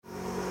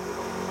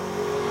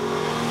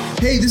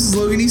Hey, this is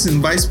Logan Easton,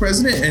 Vice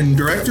President and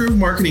Director of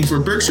Marketing for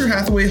Berkshire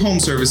Hathaway Home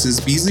Services,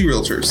 Beasley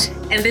Realtors.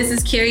 And this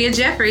is Kyria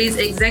Jeffries,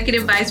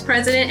 Executive Vice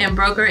President and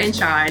Broker in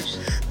Charge.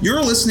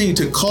 You're listening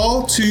to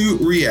Call to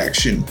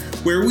Reaction,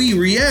 where we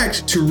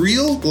react to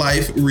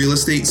real-life real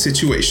estate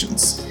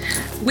situations.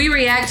 We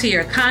react to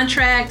your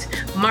contract,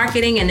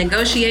 marketing, and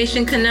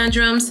negotiation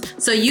conundrums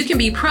so you can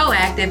be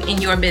proactive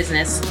in your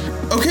business.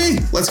 Okay,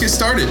 let's get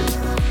started.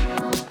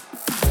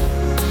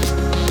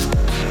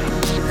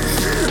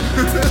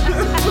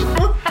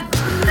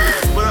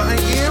 But I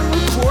am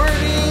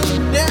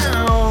recording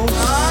now.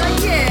 Oh,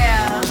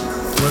 yeah.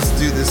 Let's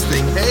do this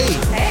thing.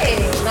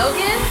 Hey,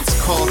 Logan. It's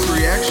Call to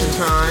Reaction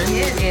time.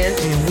 It is.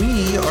 And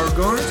we are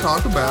going to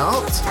talk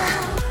about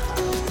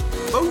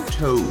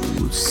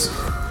photos.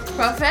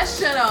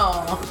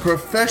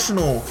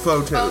 Professional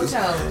photos.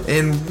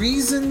 And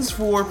reasons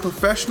for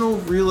professional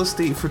real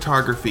estate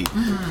photography.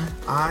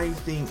 Mm-hmm. I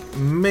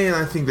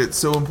think that's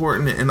so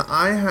important. And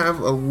I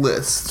have a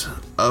list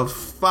of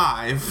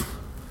 5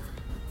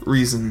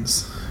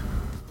 reasons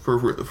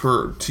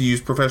for to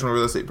use professional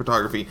real estate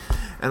photography.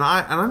 And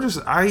I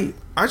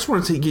just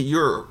want to get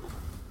your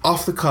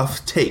off the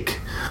cuff take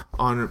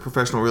on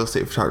professional real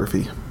estate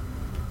photography.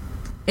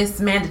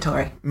 It's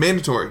mandatory.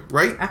 Mandatory,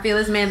 right? I feel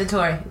it's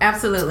mandatory.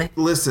 Absolutely.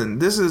 Listen,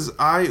 we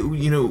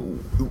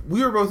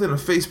were both in a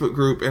Facebook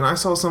group, and I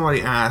saw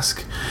somebody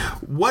ask,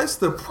 what's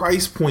the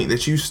price point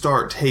that you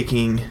start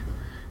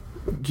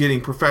getting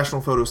professional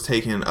photos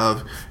taken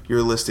of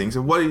your listings?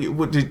 And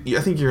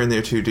I think you're in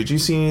there too. Did you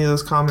see any of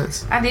those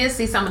comments? I did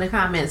see some of the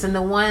comments, and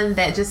the one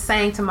that just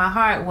sang to my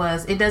heart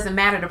was, it doesn't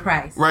matter the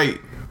price. Right.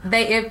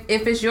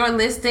 If it's your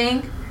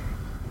listing,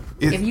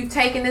 if you've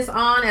taken this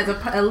on as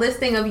a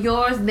listing of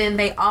yours, then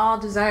they all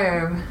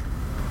deserve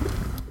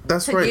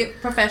to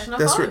get professional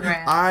photographs.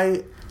 Right.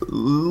 I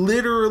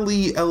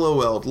literally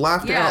LOL'd,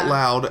 laughed out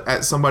loud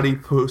at somebody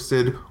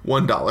posted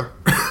 $1.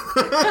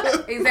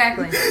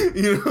 Exactly.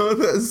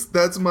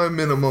 That's my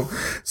minimum.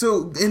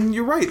 So, and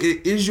you're right,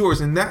 it is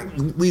yours, and that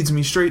leads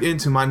me straight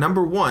into my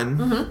number 1,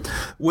 mm-hmm.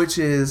 which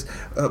is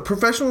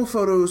professional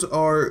photos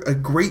are a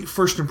great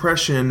first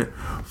impression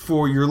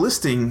for your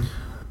listing,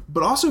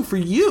 but also for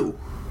you.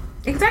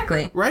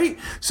 Exactly. Right?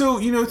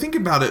 So, think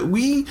about it.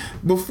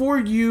 Before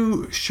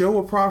you show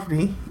a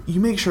property,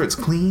 you make sure it's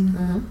clean.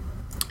 Mm-hmm.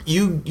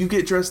 You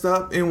get dressed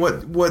up in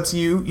what's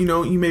you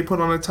may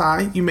put on a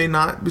tie, you may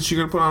not, but you're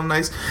going to put on a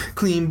nice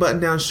clean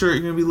button-down shirt.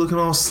 You're going to be looking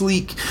all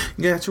sleek.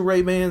 You got your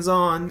Ray-Bans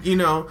on,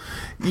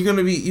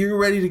 you're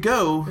ready to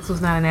go. This was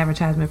not an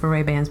advertisement for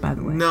Ray-Bans, by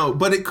the way. No,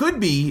 but it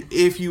could be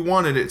if you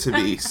wanted it to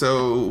be.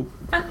 So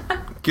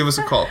give us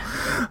a call.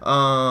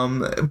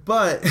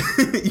 But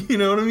you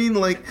know what I mean?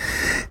 Like,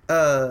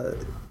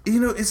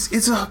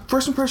 it's a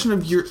first impression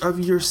of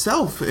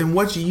yourself and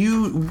what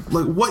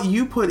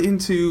you put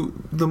into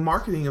the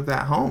marketing of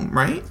that home,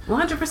 right?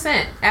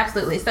 100%,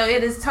 absolutely. So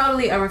it is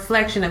totally a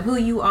reflection of who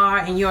you are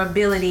and your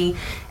ability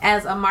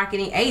as a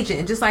marketing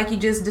agent. Just like you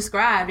just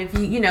described, if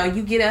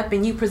you get up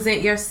and you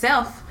present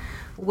yourself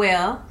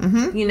well,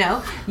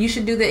 mm-hmm. You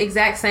should do the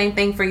exact same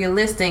thing for your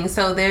listing.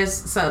 So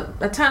there's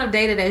a ton of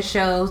data that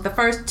shows the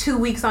first 2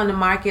 weeks on the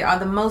market are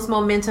the most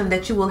momentum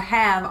that you will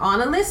have on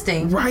a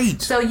listing.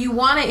 Right. So you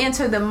want to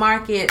enter the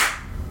market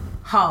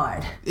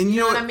hard. And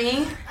you know what I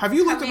mean? Have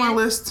you looked at my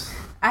list?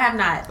 I have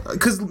not.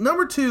 Because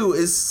number 2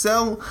 is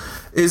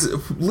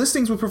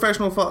listings with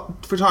professional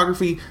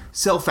photography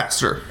sell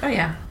faster. Oh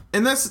yeah.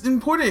 And that's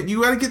important.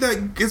 You got to get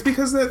that. It's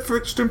because of that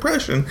first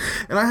impression.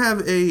 And I have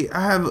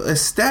a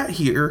stat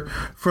here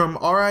from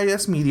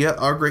RIS Media,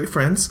 our great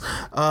friends,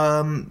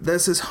 that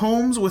says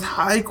homes with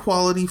high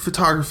quality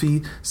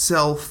photography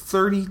sell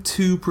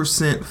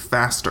 32%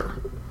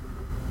 faster.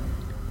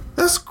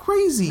 That's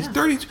crazy.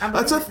 Yeah,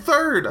 that's a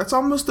third. That's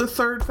almost a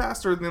third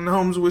faster than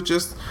homes with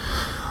just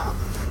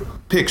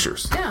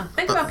pictures. Yeah.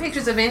 Think about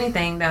pictures of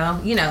anything, though.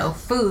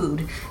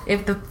 Food.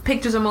 If the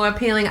pictures are more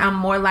appealing, I'm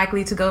more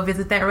likely to go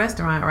visit that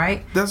restaurant,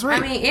 right? That's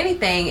right. I mean,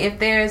 anything. If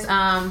there's,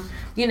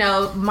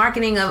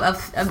 marketing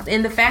of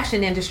in the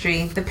fashion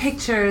industry, the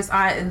pictures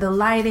are the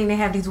lighting. They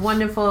have these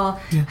wonderful,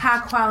 high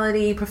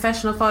quality,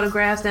 professional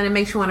photographs, and it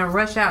makes you want to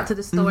rush out to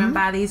the store mm-hmm. and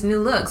buy these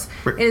new looks.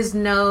 Right. It is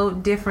no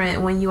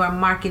different when you are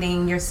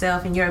marketing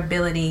yourself and your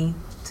ability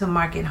to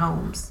market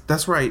homes.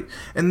 That's right.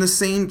 And in the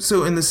same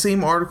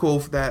article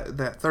that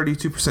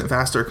 32%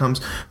 faster comes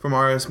from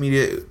RS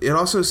Media, it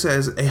also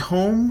says a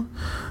home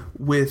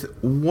with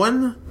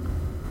one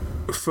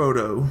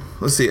photo.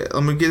 Let's see.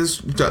 I'm gonna get this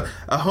done.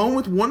 A home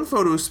with one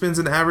photo spends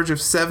an average of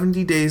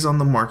 70 days on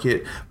the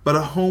market, but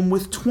a home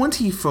with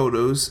 20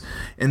 photos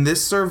in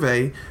this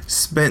survey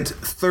spent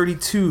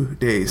 32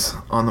 days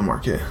on the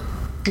market.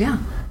 Yeah.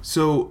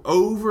 So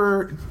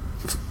over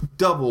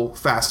double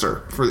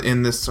faster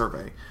in this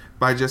survey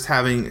by just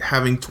having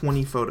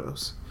 20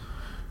 photos.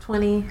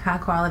 20 high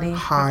quality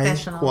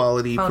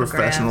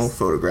professional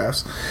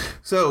photographs.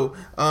 So,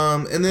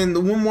 and then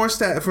the one more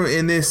stat from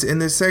in this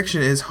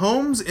section is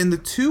homes in the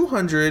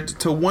 $200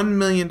 to $1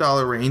 million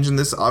range, and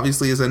this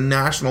obviously is a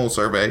national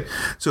survey,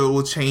 so it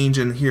will change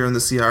in here in the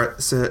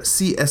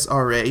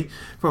CSRA.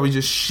 Probably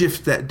just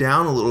shift that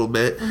down a little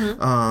bit.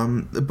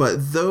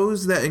 But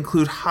those that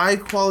include high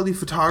quality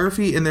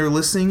photography in their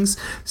listings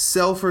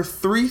sell for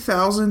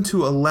 $3,000 to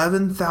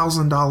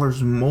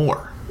 $11,000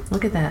 more.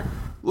 Look at that.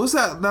 What's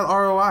that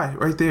ROI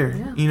right there?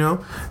 Yeah. You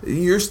know,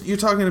 you're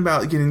talking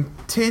about getting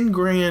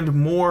 $10,000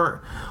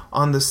 more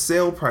on the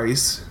sale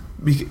price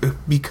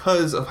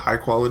because of high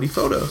quality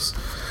photos.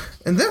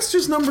 And that's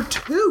just number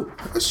 2.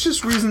 That's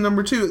just reason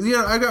number 2. You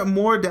know, I got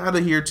more data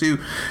here too.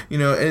 You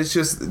know, and it's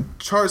just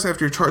charts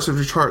after charts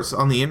after charts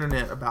on the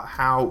internet about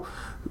how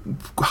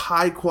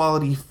high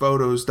quality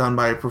photos done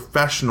by a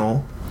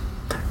professional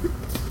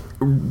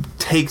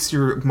takes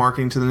your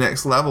marketing to the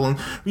next level. And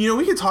you know,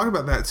 we can talk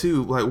about that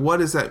too. Like, what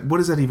does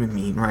that even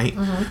mean, right?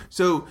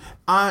 So,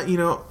 you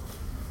know,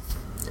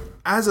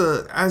 as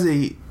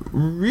a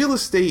real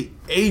estate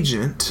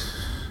agent,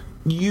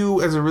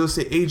 you as a real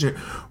estate agent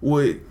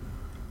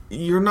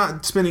you're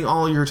not spending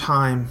all your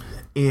time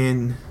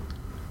in,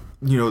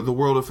 you know, the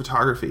world of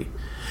photography.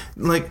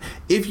 Like,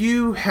 if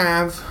you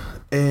have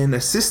an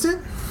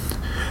assistant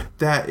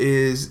that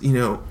is, you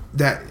know,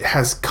 that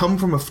has come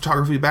from a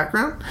photography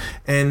background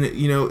and,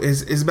 you know,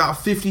 is about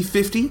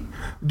 50-50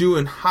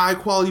 doing high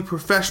quality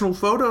professional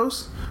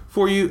photos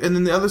for you, and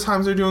then the other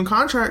times they're doing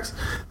contracts,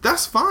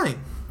 that's fine,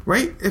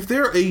 right? If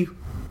they're a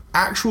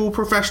actual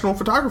professional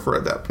photographer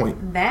at that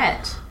point.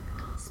 That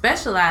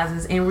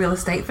specializes in real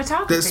estate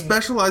photography.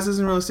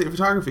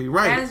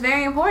 Right. That is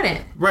very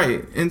important.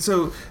 Right. And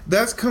so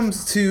that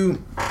comes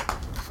to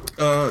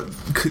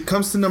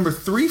number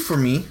 3 for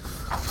me,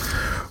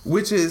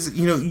 which is,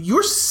 you know,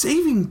 you're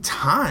saving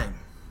time.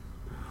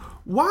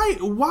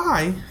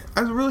 Why,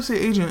 as a real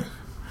estate agent,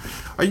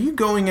 are you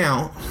going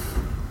out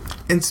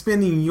and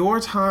spending your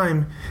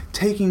time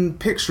taking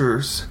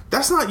pictures?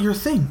 That's not your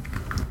thing.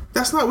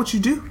 That's not what you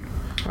do.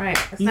 Right.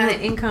 It's not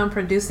an income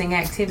producing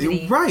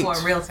activity for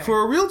a realtor.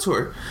 For a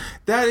realtor.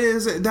 That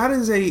is a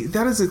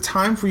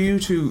time for you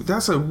to,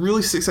 that's a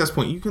really success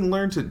point. You can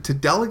learn to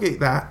delegate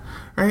that,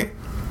 right?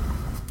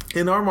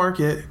 In our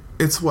market,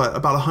 it's what,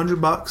 about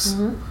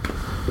 $100?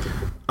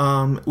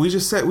 We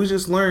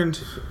just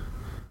learned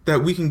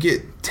that we can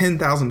get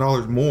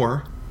 $10,000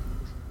 more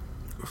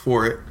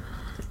for it.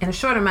 In a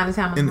shorter amount of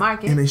time on the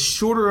market. In a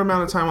shorter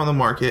amount of time on the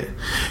market.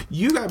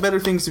 You got better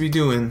things to be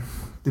doing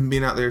than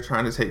being out there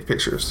trying to take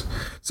pictures.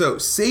 So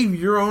save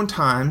your own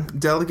time,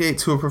 delegate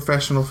to a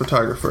professional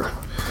photographer.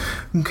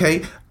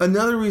 Okay,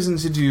 another reason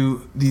to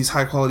do these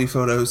high quality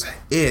photos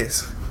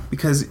is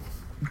because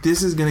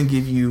this is going to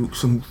give you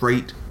some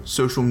great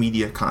social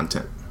media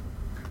content.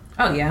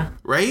 Oh yeah.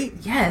 Right?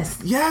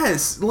 Yes.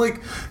 Like,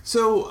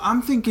 so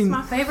I'm thinking, it's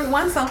my favorite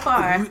one so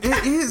far.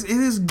 It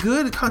is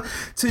good.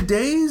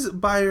 Today's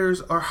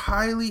buyers are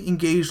highly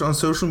engaged on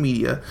social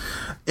media,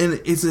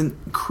 and it's an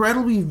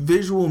incredibly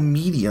visual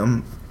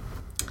medium.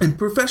 And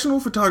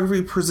professional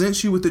photography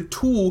presents you with a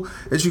tool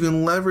that you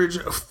can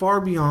leverage far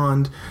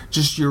beyond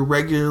just your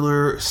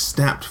regular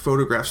snapped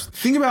photographs.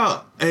 Think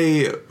about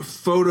a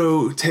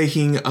photo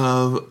taking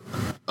of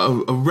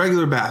a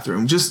regular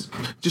bathroom, just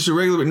a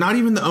regular, not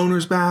even the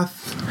owner's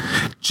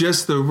bath,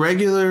 just the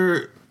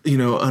regular, you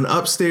know, an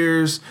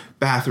upstairs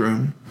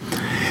bathroom.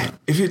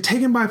 If you're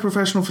taken by a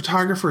professional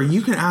photographer,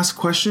 you can ask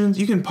questions.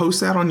 You can post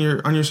that on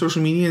your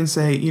social media and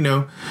say, you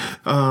know,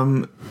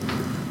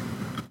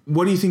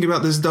 what do you think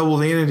about this double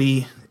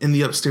vanity in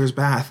the upstairs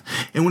bath?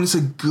 And when it's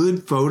a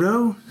good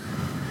photo,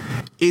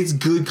 it's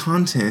good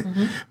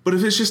content. But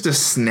if it's just a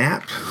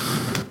snap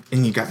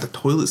and you got the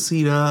toilet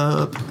seat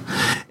up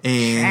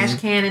and trash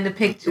can in the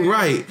picture,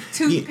 right,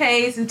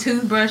 toothpaste and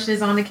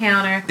toothbrushes on the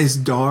counter, it's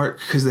dark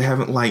because they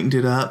haven't lightened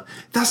it up,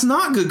 that's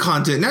not good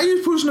content. Now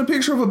you're posting a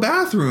picture of a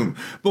bathroom.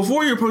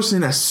 Before, you're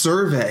posting a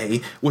survey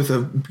with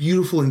a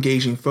beautiful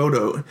engaging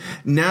photo.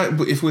 Now,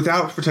 if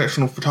without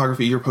professional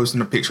photography, you're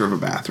posting a picture of a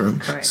bathroom.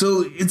 Correct.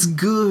 So it's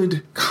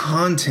good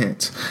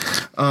content.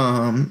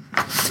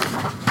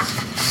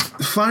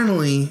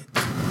 Finally,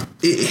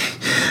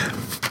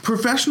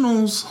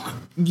 professionals,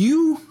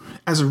 you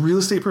as a real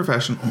estate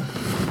professional,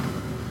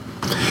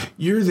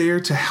 you're there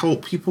to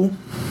help people.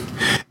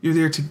 You're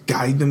there to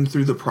guide them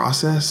through the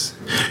process.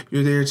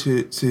 You're there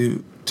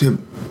to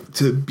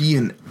be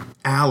an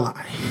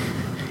ally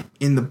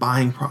in the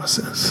buying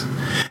process.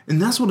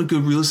 And that's what a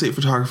good real estate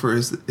photographer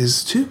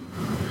is too.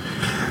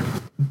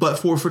 But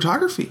for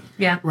photography.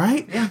 Yeah.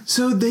 Right? Yeah.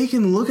 So they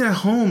can look at a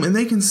home and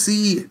they can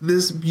see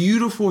this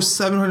beautiful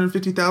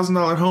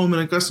 $750,000 home in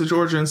Augusta,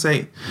 Georgia and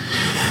say,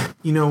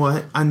 you know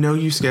what? I know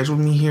you scheduled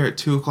me here at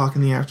 2:00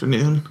 in the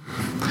afternoon,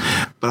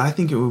 but I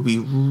think it would be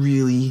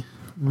really,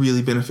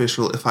 really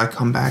beneficial if I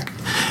come back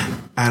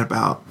at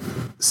about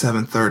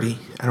 7:30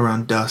 at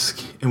around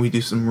dusk and we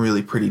do some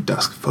really pretty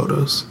dusk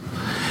photos.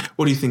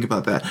 What do you think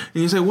about that?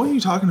 And you say, what are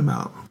you talking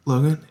about,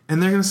 Logan?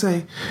 And they're going to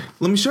say,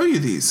 let me show you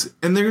these.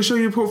 And they're going to show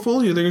you your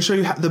portfolio. They're going to show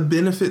you the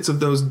benefits of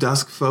those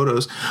dusk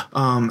photos,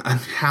 and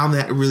how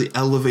that really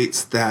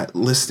elevates that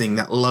listing,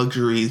 that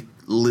luxury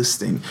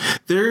listing.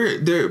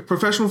 Their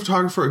professional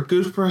photographer, a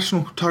good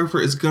professional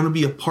photographer, is going to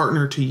be a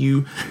partner to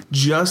you,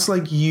 just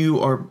like you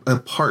are a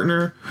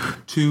partner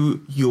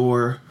to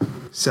your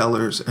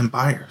sellers and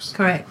buyers.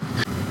 Correct.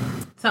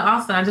 So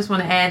also, I just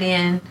want to add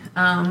in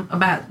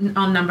about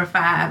on number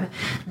 5,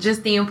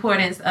 just the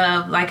importance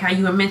of, like how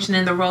you were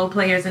mentioning the role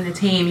players in the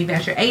team. You've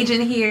got your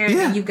agent here.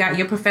 Yeah. You've got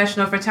your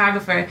professional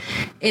photographer.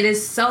 It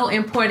is so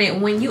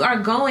important when you are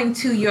going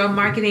to your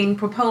marketing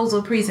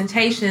proposal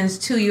presentations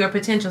to your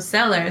potential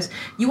sellers.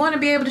 You want to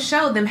be able to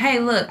show them, hey,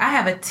 look, I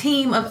have a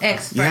team of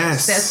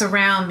experts that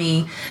surround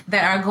me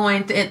that are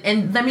going to,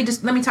 and let me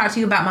talk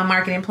to you about my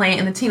marketing plan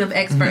and the team of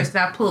experts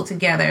that I pulled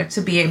together to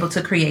be able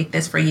to create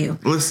this for you.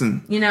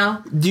 Listen, you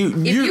know. If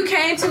you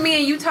came to me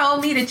and you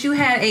told me that you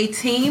had a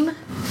team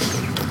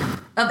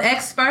of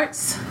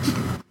experts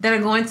that are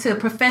going to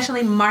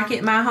professionally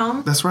market my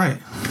home, that's right.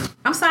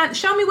 I'm signed.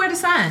 Show me where to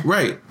sign.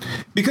 Right.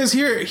 Because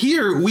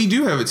here we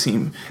do have a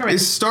team. Correct. It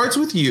starts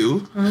with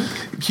you,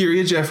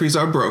 Kyria Jeffries,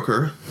 our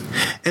broker,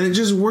 and it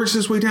just works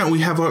its way down.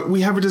 We have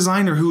a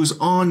designer who is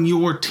on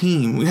your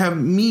team. We have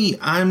me.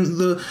 I'm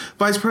the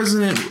vice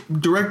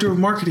president, director of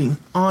marketing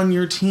on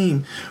your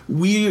team.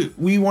 We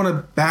want to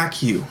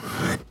back you,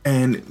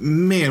 and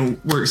man,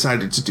 we're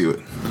excited to do it.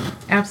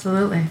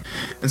 Absolutely.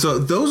 And so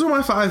those are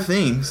my 5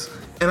 things.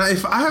 And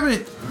if I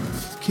haven't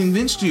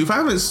convinced you, if I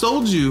haven't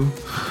sold you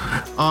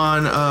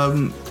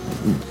on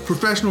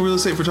professional real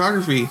estate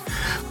photography,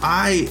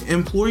 I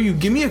implore you,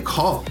 give me a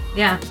call.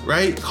 Yeah.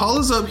 Right? Call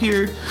us up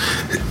here,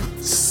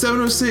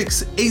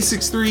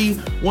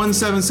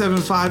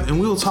 706-863-1775, and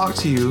we will talk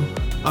to you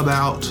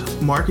about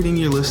marketing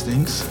your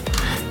listings,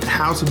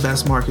 how to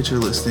best market your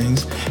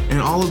listings, and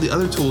all of the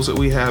other tools that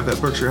we have at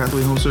Berkshire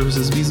Hathaway Home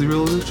Services Beasley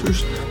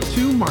Realtors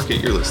to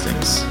market your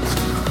listings.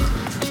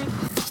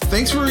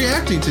 Thanks for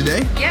reacting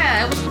today.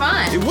 Yeah, it was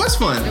fun. It was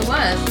fun. It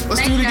was.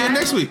 Let's do it again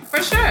next week.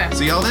 For sure.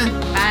 See y'all then.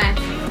 Bye.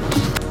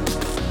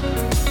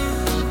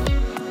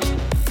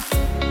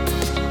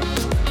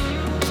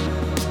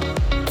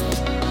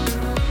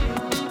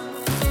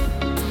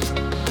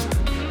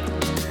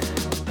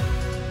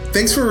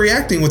 Thanks for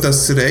reacting with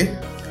us today.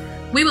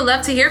 We would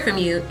love to hear from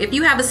you. If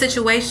you have a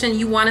situation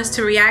you want us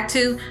to react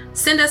to,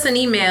 send us an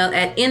email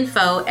at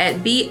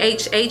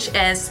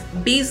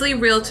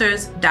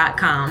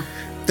info@bhhsbeasleyrealtors.com.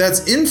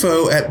 That's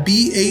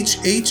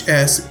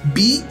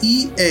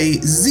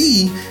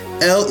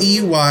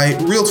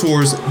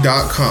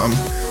info@bhhsbeasleyrealtors.com,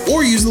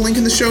 or use the link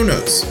in the show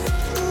notes.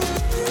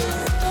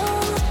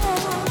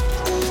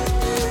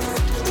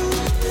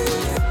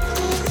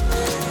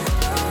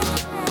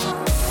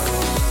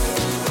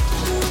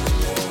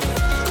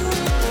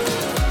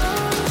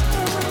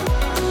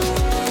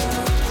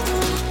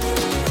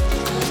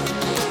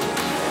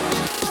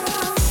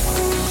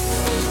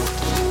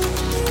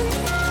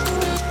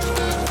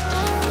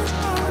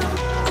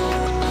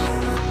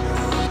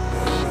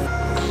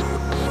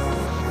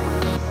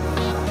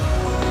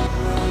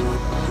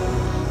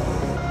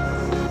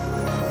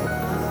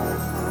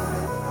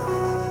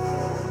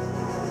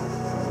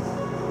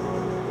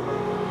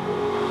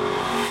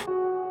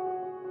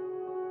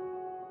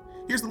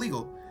 Here's the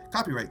legal.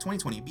 Copyright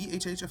 2020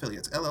 BHH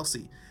Affiliates,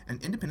 LLC, an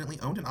independently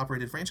owned and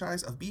operated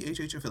franchise of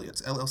BHH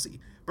Affiliates, LLC.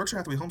 Berkshire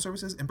Hathaway Home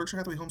Services and Berkshire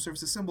Hathaway Home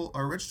Services symbol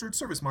are registered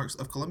service marks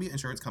of Columbia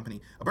Insurance Company,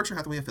 a Berkshire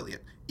Hathaway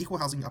affiliate. Equal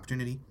housing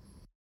opportunity.